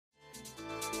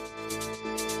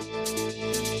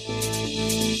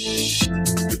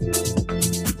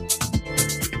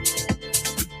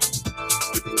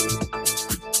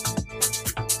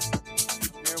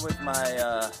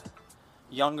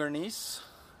younger niece.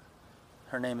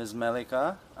 Her name is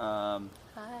Melika. Hi.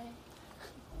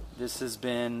 This has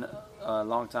been a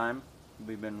long time.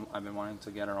 I've been wanting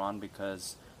to get her on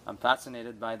because I'm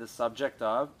fascinated by the subject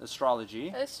of astrology.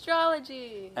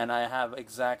 Astrology. And I have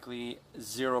exactly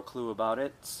zero clue about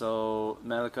it. So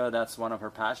Melika, that's one of her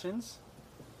passions.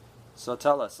 So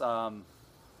tell us,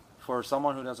 for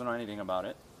someone who doesn't know anything about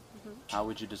it, how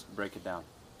would you just break it down?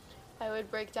 I would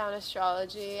break down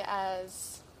astrology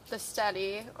as the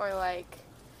study, or like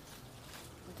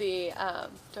the,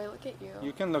 do I look at you?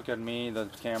 You can look at me, the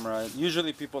camera.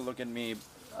 Usually people look at me.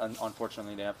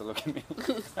 Unfortunately, they have to look at me.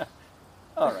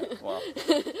 All right, well.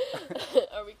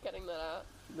 Are we cutting that out?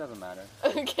 It doesn't matter.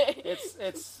 Okay.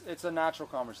 It's a natural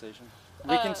conversation.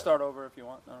 We can start over if you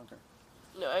want. I don't care.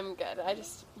 No, I'm good. I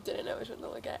just didn't know which one to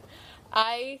look at.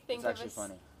 I think It's actually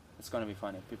funny. It's going to be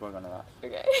funny. People are going to laugh.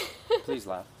 Okay. Please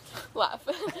laugh. Laugh.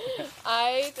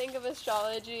 I think of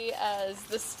astrology as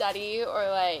the study, or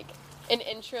like an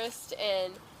interest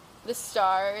in the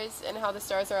stars and how the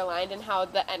stars are aligned and how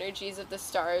the energies of the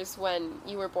stars when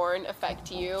you were born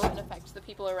affect you and affect the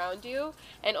people around you,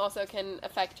 and also can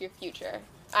affect your future.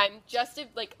 I'm just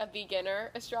a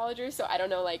beginner astrologer, so I don't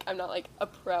know, I'm not a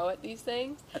pro at these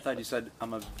things. I thought you said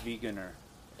I'm a veganer.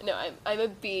 No, I'm a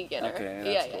beginner.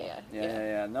 Okay, Yeah, cool.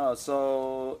 Yeah. No,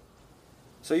 so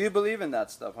you believe in that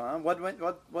stuff, huh?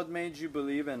 What made you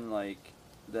believe in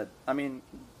that? I mean,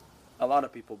 a lot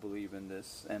of people believe in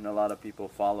this, and a lot of people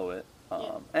follow it.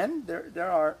 And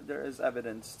there is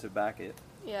evidence to back it.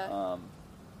 Yeah.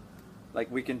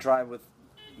 We can try with,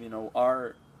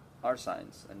 our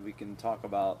signs, and we can talk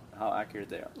about how accurate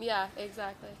they are. Yeah,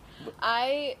 exactly. But,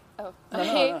 I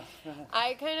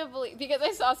kind of believe, because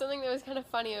I saw something that was kind of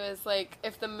funny. It was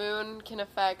if the moon can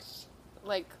affect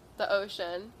the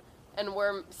ocean, and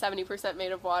we're 70%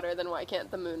 made of water, then why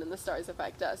can't the moon and the stars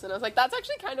affect us? And I was like, that's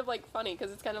actually kind of funny,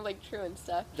 because it's kind of true and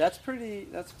stuff. That's pretty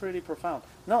profound.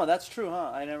 No, that's true, huh?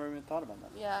 I never even thought about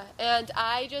that. Yeah, and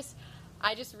I just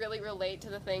really relate to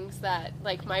the things that,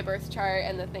 my birth chart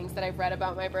and the things that I've read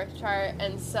about my birth chart,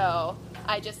 and so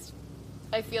I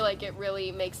feel like it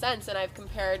really makes sense, and I've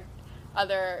compared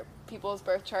other people's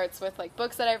birth charts with,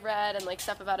 books that I've read and,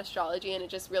 stuff about astrology, and it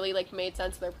just really, made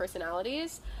sense of their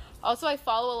personalities. Also, I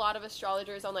follow a lot of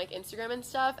astrologers on, Instagram and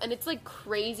stuff, and it's,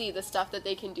 crazy the stuff that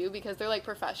they can do, because they're,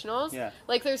 professionals. Yeah.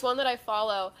 There's one that I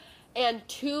follow, and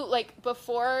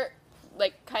before,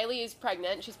 Kylie is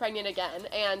pregnant, she's pregnant again,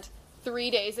 and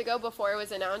 3 days ago, before it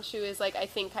was announced, she was I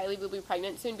think Kylie will be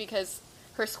pregnant soon because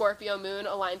her Scorpio moon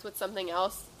aligns with something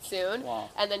else soon. Wow.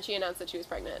 And then she announced that she was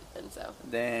pregnant, and so.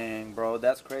 Dang, bro,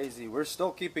 that's crazy. We're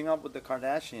still keeping up with the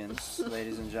Kardashians,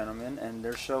 ladies and gentlemen, and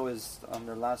their show is on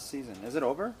their last season. Is it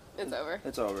over? It's over.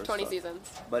 It's over. 20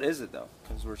 seasons. But is it, though?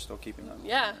 Because we're still keeping up.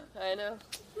 Yeah, I know.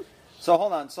 So,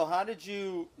 hold on. So, how did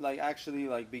you, actually,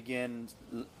 begin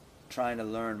trying to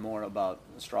learn more about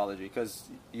astrology? Because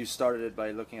you started it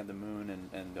by looking at the moon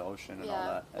and the ocean and all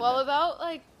that. Well, about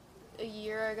a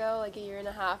year ago, a year and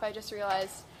a half, I just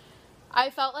realized I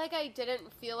felt like I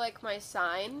didn't feel like my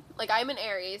sign. I'm an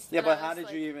Aries. Yeah, but how did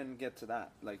you even get to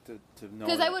that? To know?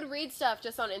 Because I would read stuff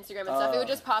just on Instagram and stuff. It would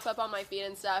just pop up on my feed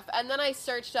and stuff. And then I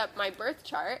searched up my birth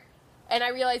chart, and I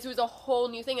realized it was a whole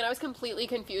new thing, and I was completely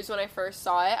confused when I first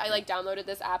saw it. I downloaded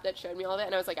this app that showed me all of it,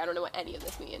 and I was like, I don't know what any of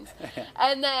this means.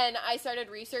 And then I started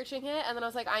researching it, and then I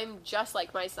was like, I'm just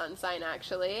like my sun sign,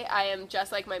 actually. I am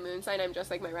just like my moon sign. I'm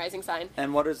just like my rising sign.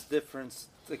 And what is the difference?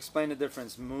 Explain the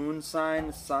difference. Moon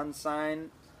sign, sun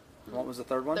sign. What was the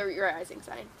third one? Your rising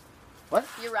sign. What?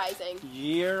 Your rising.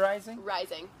 Year rising?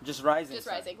 Rising. Just rising. Just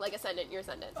rising, ascendant. Your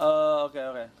ascendant. Oh,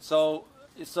 okay.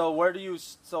 So where do you?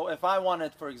 So if I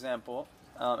wanted, for example,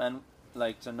 and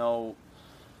to know,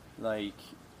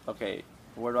 okay,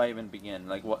 where do I even begin?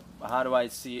 What? How do I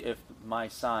see if my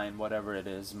sign, whatever it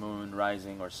is, moon,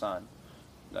 rising, or sun,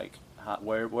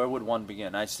 where would one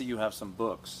begin? I see you have some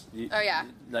books. Oh yeah.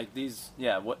 These,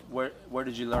 yeah. Where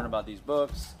did you learn about these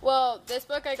books? Well, this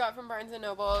book I got from Barnes and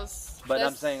Nobles. But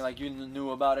I'm saying, you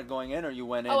knew about it going in, or you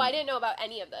went in? Oh, I didn't know about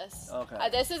any of this. Okay.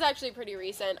 This is actually pretty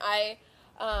recent.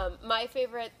 My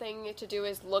favorite thing to do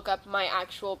is look up my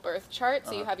actual birth chart.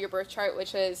 So you have your birth chart,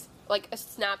 which is a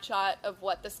snapshot of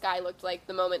what the sky looked like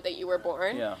the moment that you were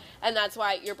born. Yeah. And that's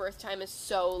why your birth time is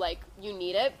so, you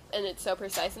need it, and it's so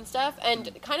precise and stuff.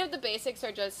 And kind of the basics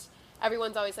are just,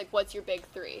 everyone's always what's your big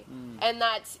three? And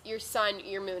that's your sun,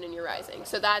 your moon, and your rising.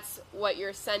 So that's what your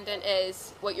ascendant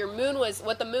is, what the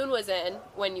moon was in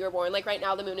when you were born. Right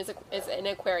now, the moon is in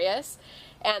Aquarius,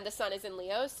 and the sun is in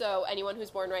Leo. So anyone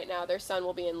who's born right now, their sun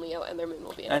will be in Leo, and their moon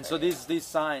will be in Aquarius. And so these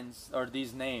signs, or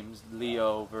these names,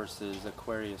 Leo versus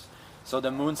Aquarius. So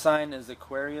the moon sign is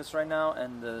Aquarius right now,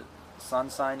 and the sun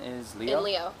sign is Leo? In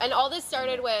Leo. And all this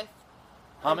started with...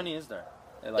 How many is there?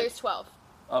 There's 12.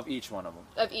 Of each one of them?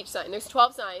 Of each sign. There's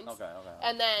 12 signs. Okay.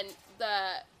 And then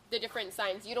the different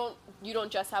signs, you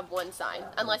don't just have one sign,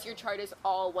 unless your chart is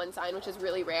all one sign, which is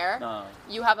really rare. No.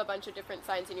 You have a bunch of different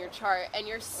signs in your chart, and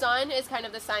your sun is kind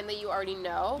of the sign that you already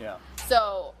know. Yeah.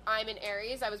 So I'm in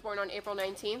Aries. I was born on April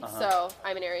 19th, so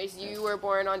I'm in Aries. You were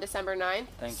born on December 9th.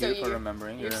 Thank you for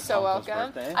remembering. You're your so uncle's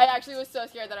welcome. birthday. I actually was so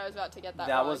scared that I was about to get that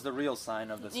wrong. That was the real sign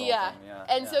of this whole yeah. thing.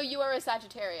 Yeah. And so you are a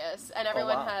Sagittarius, and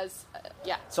everyone has,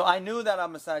 So I knew that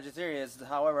I'm a Sagittarius,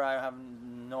 however, I have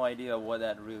no idea what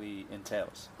that really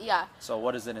entails. Yeah. So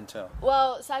what does it entail?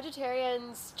 Well,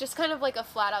 Sagittarians, just kind of like a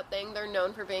flat out thing. They're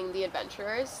known for being the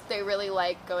adventurers. They really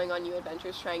like going on new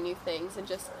adventures, trying new things, and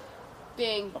just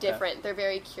being different. They're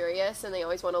very curious, and they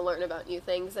always want to learn about new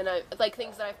things. And I like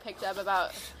things that I've picked up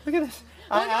about. Look at this.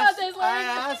 I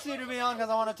asked you to be on because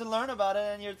I wanted to learn about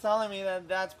it, and you're telling me that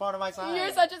that's part of my sign.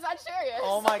 You're such a Sagittarius.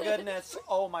 Oh my goodness.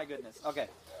 Oh my goodness. Okay.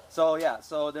 So yeah,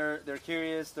 so they're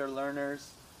curious, they're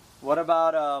learners. What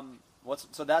about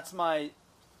so that's my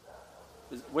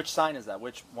which sign is that?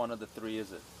 Which one of the three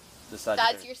is it? The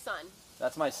Sagittarius. That's your sun.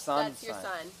 That's my sun. That's your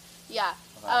sun. Yeah.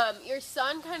 Okay. Your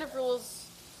sun kind of rules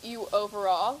you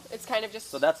overall. It's kind of just...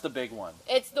 So that's the big one.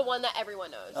 It's the one that everyone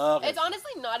knows. Okay. It's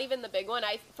honestly not even the big one.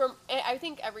 I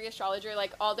think every astrologer,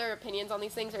 like, all their opinions on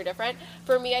these things are different.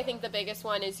 For me, I think the biggest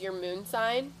one is your moon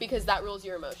sign, because that rules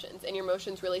your emotions, and your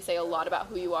emotions really say a lot about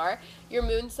who you are. Your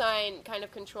moon sign kind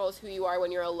of controls who you are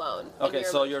when you're alone. Okay,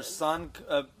 so your sun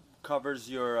covers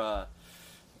your...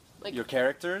 Like your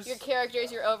characters? Your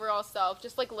characters, your overall self,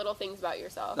 just like little things about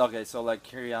yourself. Okay, so like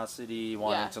curiosity,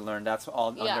 wanting to learn, that's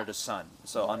all under the sun.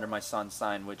 So under my sun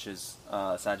sign, which is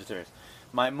Sagittarius.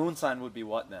 My moon sign would be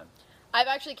what then? I've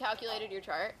actually calculated your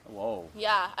chart. Whoa.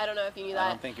 Yeah, I don't know if you knew that. I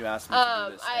don't think you asked me to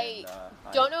do this. I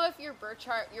don't know if your birth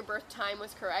chart, your birth time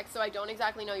was correct, so I don't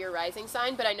exactly know your rising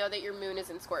sign, but I know that your moon is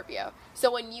in Scorpio.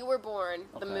 So when you were born,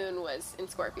 the moon was in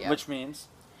Scorpio. Which means?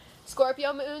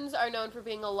 Scorpio moons are known for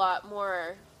being a lot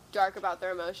more... dark about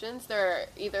their emotions. They're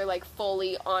either like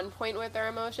fully on point with their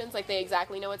emotions, like they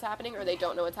exactly know what's happening, or they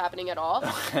don't know what's happening at all.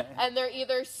 Okay. And they're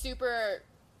either super,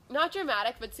 not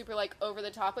dramatic, but super like over the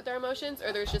top with their emotions,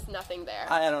 or there's just nothing there.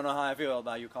 I don't know how I feel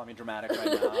about you calling me dramatic right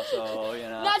now, so you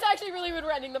know. That's actually really when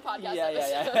we're ending the podcast.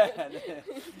 Yeah.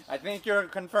 I think you're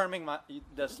confirming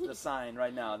the sign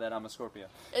right now that I'm a Scorpio.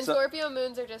 And Scorpio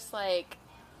moons are just like,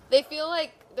 they feel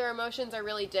like their emotions are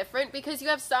really different because you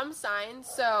have some signs,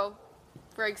 so...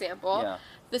 For example,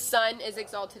 the sun is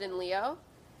exalted in Leo,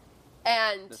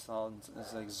 and the sun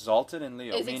is exalted in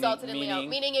Leo.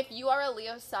 Meaning, if you are a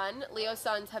Leo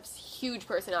suns have huge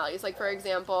personalities. Like for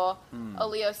example, a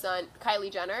Leo sun, Kylie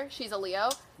Jenner, she's a Leo.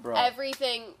 Bro.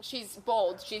 Everything, she's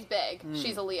bold, she's big,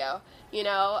 she's a Leo. You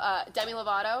know, Demi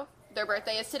Lovato, their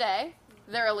birthday is today.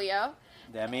 They're a Leo.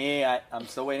 Demi, I'm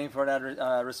still waiting for that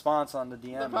response on the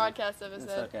DM. The podcast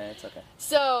episode. It's okay.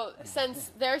 So,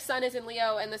 since their sun is in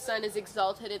Leo and the sun is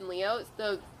exalted in Leo,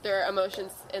 their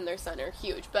emotions in their sun are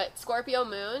huge. But Scorpio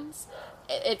moons,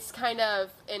 it's kind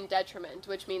of in detriment,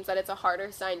 which means that it's a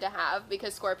harder sign to have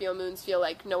because Scorpio moons feel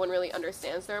like no one really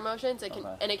understands their emotions.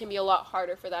 And it can be a lot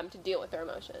harder for them to deal with their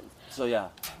emotions. So, yeah.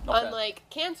 Okay. Unlike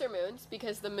Cancer moons,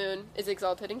 because the moon is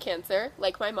exalted in Cancer,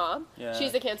 like my mom,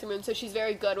 she's a Cancer moon, so she's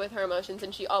very good with her emotions,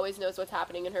 and she always knows what's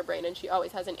happening in her brain, and she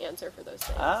always has an answer for those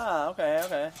things.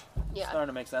 Okay. Yeah. Starting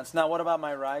to make sense. Now, what about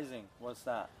my rising? What's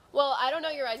that? Well, I don't know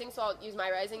your rising, so I'll use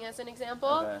my rising as an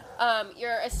example. Okay.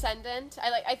 Your ascendant,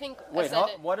 I think... Wait,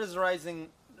 what is rising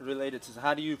related to?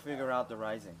 How do you figure out the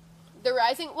rising? The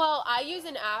rising, well, I use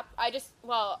an app. I use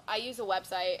a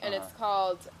website, and it's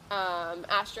called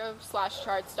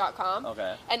astro/charts.com.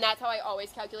 Okay. And that's how I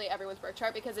always calculate everyone's birth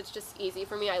chart because it's just easy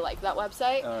for me. I like that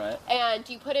website. All right. And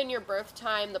you put in your birth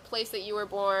time, the place that you were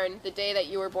born, the day that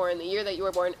you were born, the year that you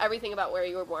were born, everything about where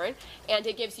you were born, and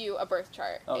it gives you a birth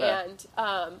chart. Okay.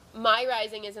 And my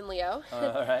rising is in Leo. All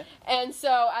right. And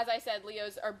so, as I said,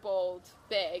 Leos are bold,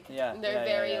 big. Yeah. And they're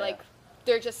very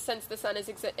they're just, since the sun is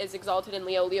exalted in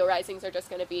Leo risings are just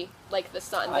going to be like the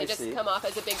sun. They just come off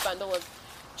as a big bundle of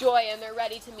joy, and they're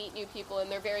ready to meet new people,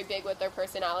 and they're very big with their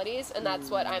personalities, and that's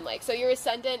what I'm like. So your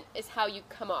ascendant is how you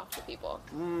come off to people.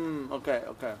 Okay.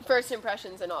 First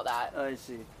impressions and all that. I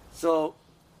see. So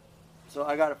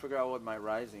I got to figure out what my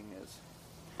rising is.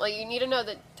 Well, you need to know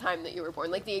the time that you were born,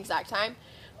 like the exact time,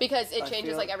 because it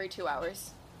changes like every 2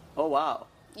 hours. Oh, wow.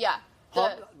 Yeah.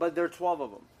 But there are 12 of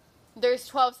them. There's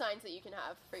 12 signs that you can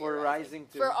have for your rising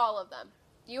too. For all of them.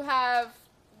 You have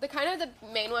the kind of the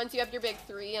main ones. You have your big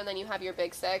 3, and then you have your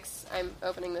big 6. I'm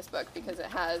opening this book because it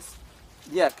has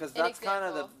Yeah, because An that's kind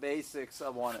of the example. basics I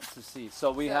wanted to see.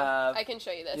 So we So, have... I can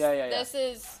show you this. Yeah. This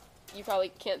is... You probably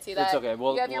can't see that. It's okay.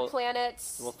 You have your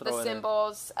planets, we'll throw the it in.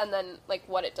 symbols, and then like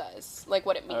what it does, like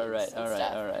what it means. All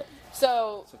right.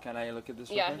 So So can I look at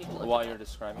this Yeah, real you quick can look while at you're it.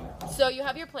 describing it? So you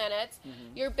have your planets.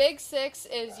 Mm-hmm. Your big six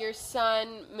is your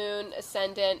Sun, Moon,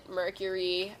 Ascendant,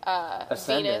 Mercury,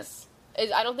 Ascendant? Venus.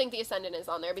 I don't think the Ascendant is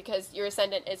on there because your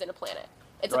Ascendant isn't a planet.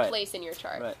 It's a place in your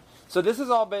chart. Right. So this is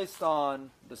all based on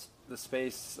the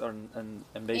space and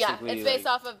basically... Yeah, it's based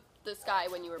off of the sky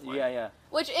when you were born. Yeah.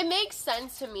 Which it makes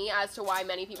sense to me as to why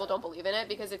many people don't believe in it,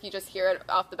 because if you just hear it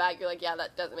off the bat, you're like, yeah,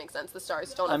 that doesn't make sense. The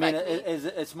stars don't affect me. Is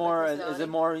it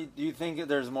more, do you think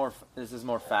there's more, this is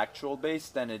more factual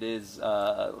based than it is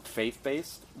faith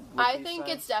based? I think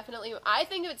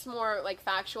it's more like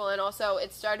factual, and also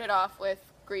it started off with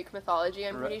Greek mythology,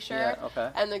 I'm pretty sure. Yeah,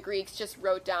 okay. And the Greeks just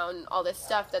wrote down all this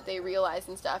stuff that they realized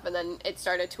and stuff, and then it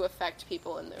started to affect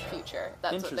people in their future.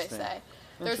 That's what they say.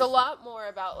 There's a lot more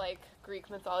about like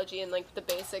Greek mythology and like the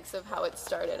basics of how it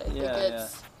started. I think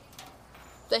it's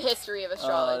the history of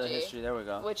astrology. The history, there we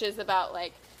go. Which is about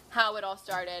like how it all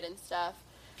started and stuff.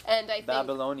 And I think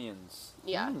Babylonians.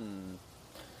 Yeah.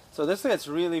 So this gets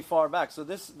really far back. So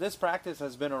this practice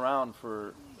has been around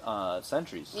for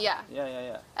centuries. Yeah.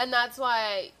 Yeah. And that's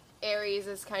why Aries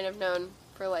is kind of known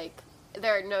for like,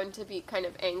 they're known to be kind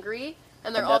of angry,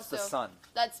 and they're that's also the sun.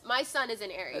 That's my sun is in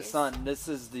Aries. The sun.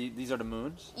 These are the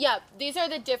moons. Yeah, these are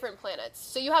the different planets.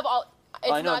 So you have all.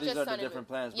 It's I know not these just are sun the and different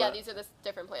moon. planets. Yeah, these are the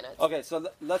different planets. Okay, so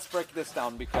let's break this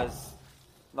down because,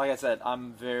 like I said,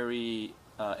 I'm very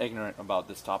ignorant about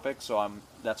this topic. So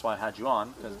that's why I had you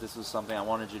on, because this is something I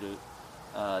wanted you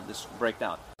to just break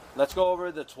down. Let's go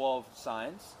over the 12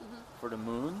 signs for the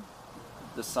moon,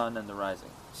 the sun, and the rising.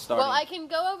 Well, I can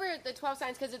go over the 12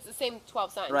 signs because it's the same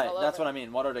 12 signs. Right, all that's over. what I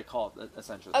mean. What are they called,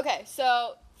 essentially? Okay,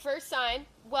 so first sign,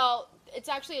 well, it's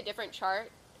actually a different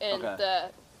chart in the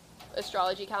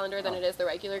astrology calendar than it is the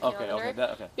regular calendar.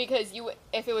 Okay. Because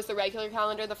if it was the regular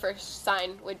calendar, the first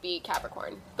sign would be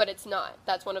Capricorn, but it's not.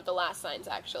 That's one of the last signs,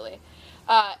 actually.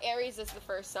 Aries is the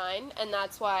first sign, and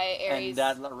that's why Aries...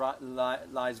 And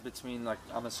that lies between, like,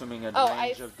 I'm assuming a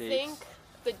range of dates. I think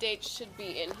the dates should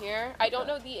be in here. I don't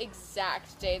know the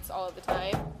exact dates all of the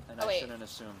time. And I shouldn't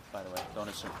assume, by the way. Don't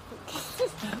assume.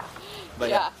 But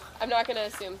yeah, I'm not going to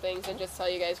assume things and just tell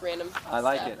you guys random I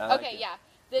like stuff. it. I like okay, it. yeah.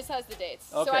 This has the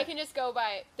dates. Okay. So I can just go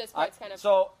by this part's kind of...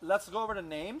 So let's go over the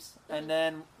names, and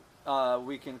then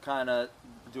we can kind of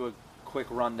do a quick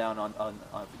rundown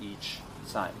of each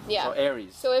sign. Yeah. So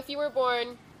Aries. So if you were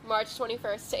born March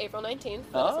 21st to April 19th, that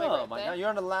is my birthday. My God, you're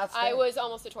on the last day. I was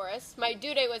almost a Taurus. My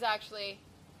due date was actually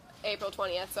April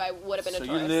 20th, so I would have been a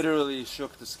Taurus. So you literally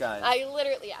shook the skies. I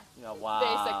literally, Yeah, wow,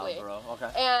 basically. bro.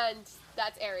 Okay. And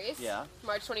that's Aries. Yeah.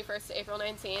 March 21st to April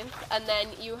 19th. And then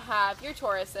you have your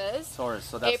Tauruses. Taurus,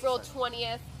 so that's April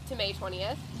 20th to May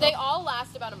 20th. They all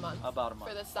last about a month. About a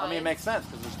month. For the signs. I mean, it makes sense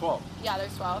because there's 12. Yeah,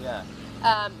 there's 12. Yeah.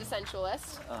 The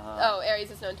sensualist. Aries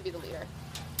is known to be the leader.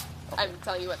 Okay. I'm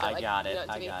telling you what they're I like. got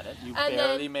it. You And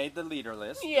barely made the leader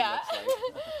list. Yeah. It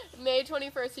looks like. May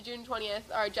 21st to June 20th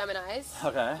are Geminis.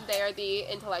 Okay. They are the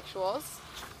intellectuals.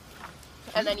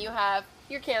 And then you have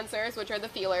your Cancers, which are the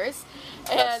feelers.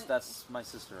 And that's my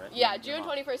sister, right? yeah, June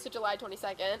 21st to July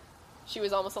 22nd. She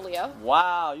was almost a Leo.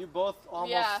 Wow, you both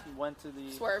almost went to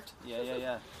the... Swerved.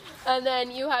 Yeah. And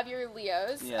then you have your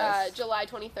Leos. Yes. July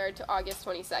 23rd to August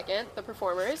 22nd, the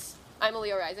performers. I'm a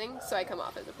Leo rising, so I come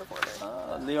off as a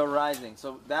performer. Leo rising.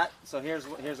 So here's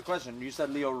the question. You said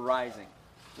Leo rising.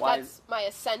 Why? That's my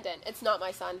ascendant. It's not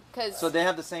my sun. So they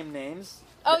have the same names?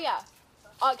 Oh, yeah.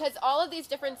 Because all of these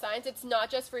different signs, it's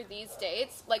not just for these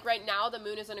dates. Like right now, the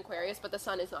moon is in Aquarius, but the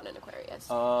sun is not in Aquarius.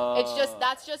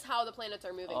 That's just how the planets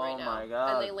are moving right now. Oh my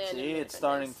God! And they land in it's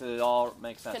starting to all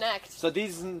make sense. Connect. So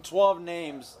these 12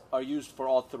 names are used for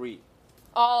all three.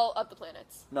 All of the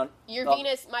planets. None.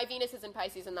 Venus, my Venus is in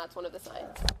Pisces, and that's one of the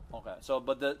signs. Okay. So,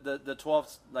 but the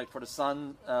 12, like for the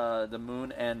sun, the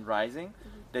moon, and rising,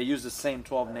 they use the same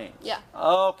 12 names. Yeah.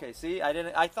 Okay. See,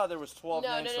 I thought there was 12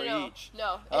 names for each.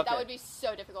 No, okay. that would be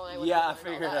so difficult. And I wouldn't I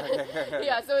figured.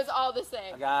 Yeah, so it's all the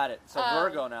same. I got it. So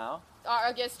Virgo now.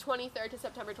 August 23rd to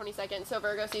September 22nd. So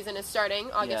Virgo season is starting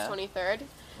August 23rd.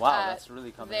 Wow, that's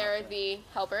really coming They're up. the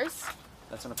helpers.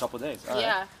 That's in a couple days. All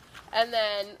yeah. Right. And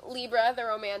then Libra, the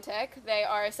romantic. They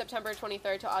are September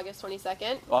 23rd to August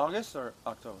 22nd. August or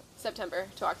October? September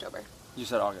to October. You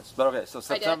said August. But okay, so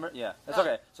September. Yeah, it's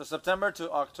okay. So September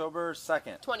to October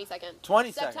 2nd. 22nd.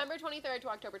 22nd. September 23rd to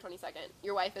October 22nd.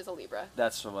 Your wife is a Libra.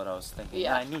 That's what I was thinking.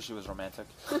 Yeah. I knew she was romantic.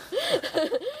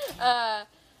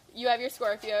 You have your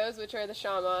Scorpios, which are the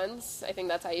shamans. I think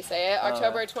that's how you say it.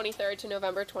 October 23rd to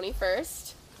November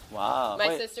 21st. Wow. My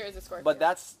Wait, sister is a Scorpio. But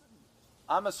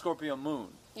I'm a Scorpio moon.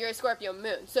 You're a Scorpio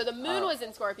moon. So the moon was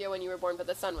in Scorpio when you were born, but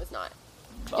the sun was not.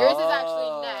 Yours is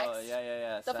actually next.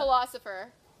 Yeah. The philosopher,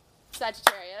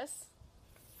 Sagittarius.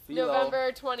 Philo.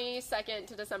 November 22nd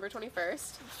to December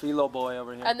 21st. Philo boy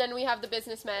over here. And then we have the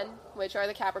businessmen, which are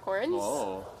the Capricorns.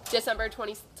 Whoa. December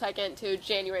 22nd to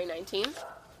January 19th.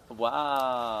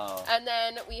 Wow. And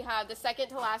then we have the second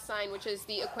to last sign, which is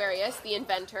the Aquarius, the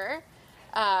inventor.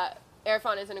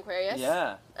 Erfan is an Aquarius.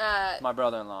 Yeah. My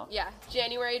brother-in-law. Yeah.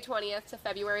 January 20th to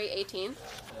February 18th.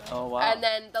 Oh, wow. And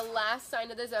then the last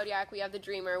sign of the zodiac, we have the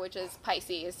dreamer, which is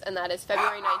Pisces, and that is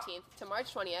February 19th to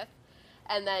March 20th.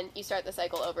 And then you start the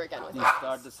cycle over again with You Pisces.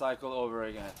 start the cycle over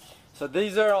again. So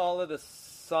these are all of the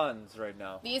suns right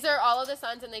now. These are all of the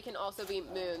suns, and they can also be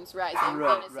moons, rising,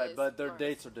 Right, Venuses, but their Mars.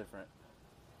 dates are different.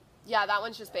 Yeah, that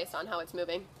one's just based on how it's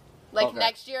moving. Like Okay.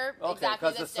 next year, Okay, exactly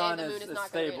because this the sun day, the moon is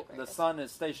not going to be stable. in The Aquarius. sun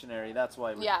is stationary. That's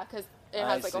why. Yeah, because it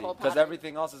has like a whole Because pattern.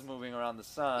 everything else is moving around the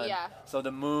sun. Yeah. So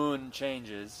the moon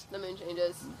changes. The moon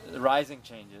changes. The rising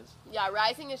changes. Yeah,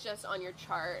 rising is just on your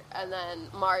chart, and then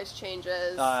Mars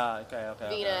changes. Okay.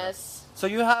 Venus. So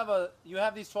you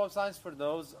have these 12 signs for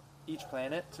those each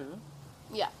planet too.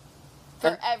 Yeah. For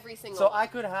And- every single So one.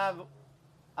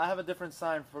 I have a different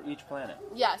sign for each planet.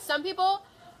 Yeah, some people,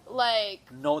 like,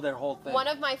 Know their whole thing. one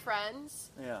of my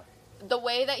friends, Yeah. the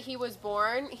way that he was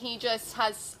born, he just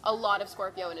has a lot of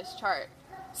Scorpio in his chart.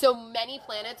 So many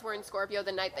planets were in Scorpio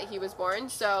the night that he was born.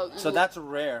 So that's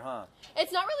rare, huh?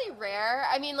 it's not really rare.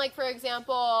 I mean, like, for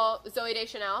example, Zooey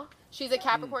Deschanel, she's a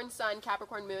Capricorn sun,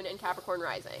 Capricorn moon, and Capricorn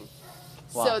rising.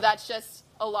 Wow. So that's just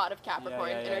a lot of Capricorn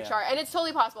Yeah, in her yeah. chart. And it's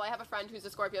totally possible. I have a friend who's a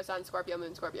Scorpio sun, Scorpio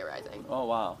moon, Scorpio rising. Oh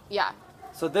wow. Yeah.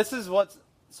 So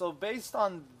so based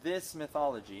on this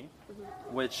mythology,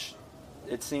 which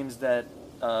it seems that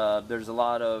there's a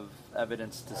lot of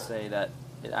evidence to say that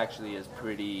it actually is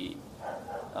pretty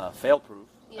fail-proof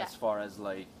Yeah. as far as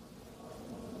like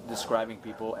describing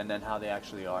people and then how they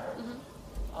actually are.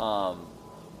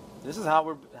 This is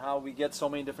how we get so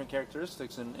many different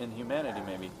characteristics in humanity,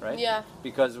 maybe, right? Yeah.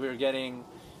 Because we're getting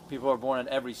people are born at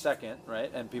every second,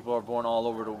 right? And people are born all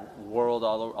over the world,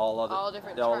 all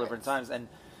different times, and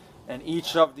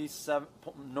each of these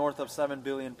north of 7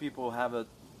 billion people can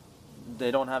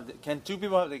two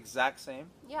people have the exact same?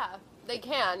 Yeah, they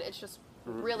can. It's just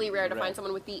really rare to find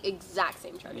someone with the exact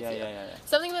same chart as you. Yeah.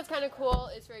 Something that's kind of cool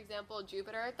is, for example,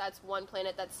 Jupiter. That's one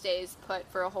planet that stays put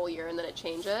for a whole year and then it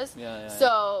changes.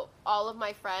 So all of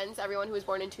my friends, everyone who was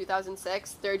born in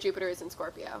 2006, their Jupiter is in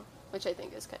Scorpio, which I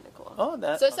think is kind of cool. Oh,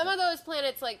 so some of those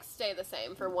planets like stay the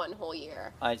same for one whole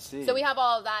year. I see. So we have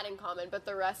all of that in common, but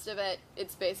the rest of it,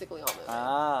 it's basically all moving.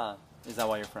 Ah, is that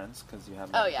why you're friends? Because you have.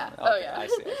 Oh yeah. Okay, Oh yeah. I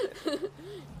see.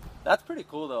 That's pretty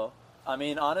cool, though. I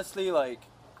mean, honestly, like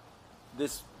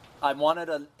this, I wanted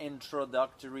an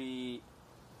introductory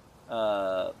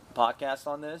podcast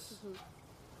on this,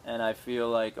 and I feel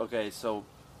like so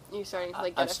You're starting to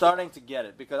like. I'm starting to get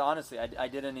it because honestly, I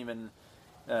didn't even.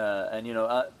 And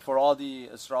for all the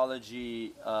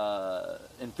astrology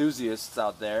enthusiasts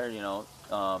out there, you'll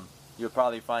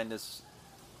probably find this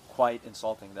quite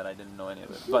insulting that I didn't know any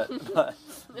of it.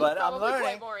 But I'm learning.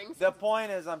 Quite boring. The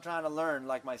point is, I'm trying to learn,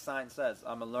 like my sign says.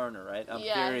 I'm a learner, right? I'm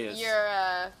curious.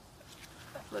 You're.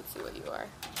 Let's see what you are.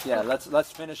 Yeah,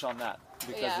 let's finish on that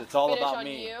because it's all finish about on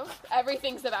me. You.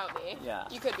 Everything's about me. Yeah.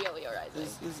 You could be a Leo rising.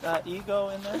 Is ego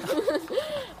in there?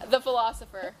 The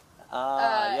philosopher.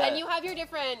 Yeah. And you have your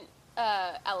different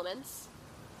elements.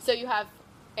 So you have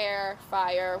air,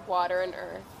 fire, water, and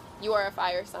earth. You are a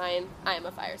fire sign. I am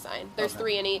a fire sign. There's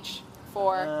 3 in each.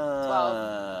 4,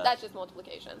 12. That's just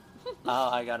multiplication. Oh,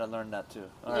 I gotta learn that too.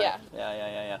 All right. Yeah.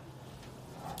 Yeah.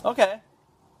 Okay.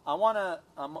 I'm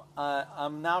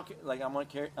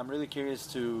really curious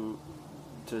to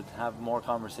have more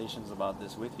conversations about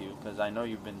this with you because I know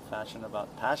you've been passionate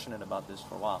about this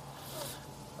for a while.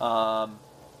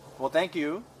 Well, thank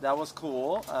you. That was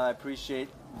cool. I appreciate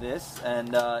this.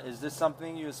 And is this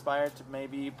something you aspire to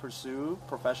maybe pursue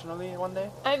professionally one day?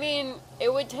 I mean,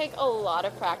 it would take a lot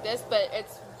of practice, but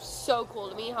it's so cool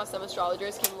to me how some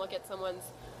astrologers can look at someone's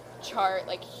chart,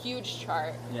 like huge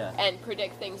chart, and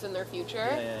predict things in their future.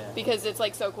 Because it's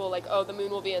like so cool, like, oh, the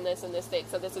moon will be in this state,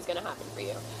 so this is going to happen for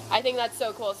you. I think that's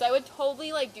so cool. So I would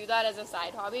totally like do that as a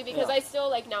side hobby because I still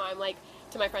like now I'm like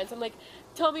to my friends, I'm like,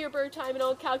 tell me your birth time and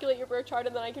I'll calculate your birth chart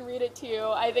and then I can read it to you.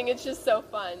 I think it's just so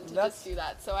fun to just do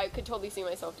that. So I could totally see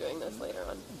myself doing this later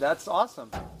on. That's awesome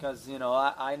because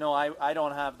I know I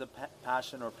don't have the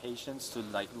passion or patience to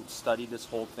like study this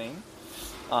whole thing.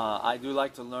 I do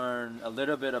like to learn a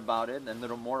little bit about it and a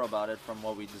little more about it from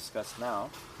what we discussed now,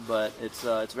 but it's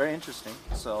very interesting.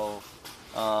 So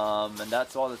And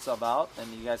that's all it's about.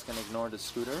 And you guys can ignore the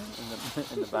scooter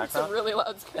in the background. It's a really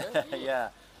loud scooter. Yeah.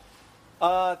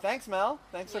 Thanks, Mel.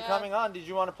 Thanks for coming on. Did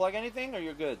you want to plug anything, or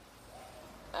you're good?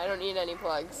 I don't need any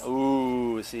plugs.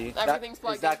 Ooh, see? Everything's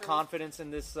plugged Is that in for confidence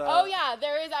in this? Oh yeah,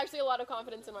 there is actually a lot of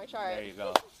confidence in my chart. There you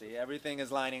go. See, everything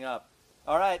is lining up.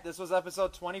 All right, this was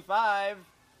episode 25.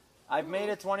 I've made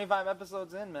it 25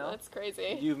 episodes in, Mel. That's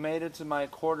crazy. You've made it to my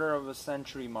quarter of a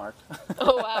century mark.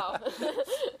 Oh wow.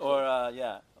 Or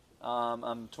yeah,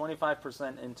 I'm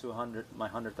 25% into my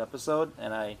 100th episode,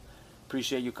 and I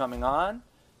appreciate you coming on.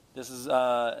 This is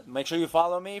make sure you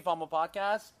follow me,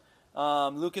 pHumblepodcast.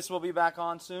 Lucas will be back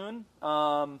on soon.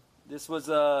 This was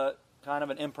a kind of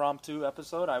an impromptu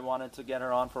episode. I wanted to get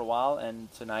her on for a while,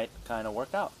 and tonight kind of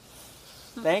worked out.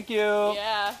 Thank you.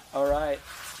 Yeah. All right.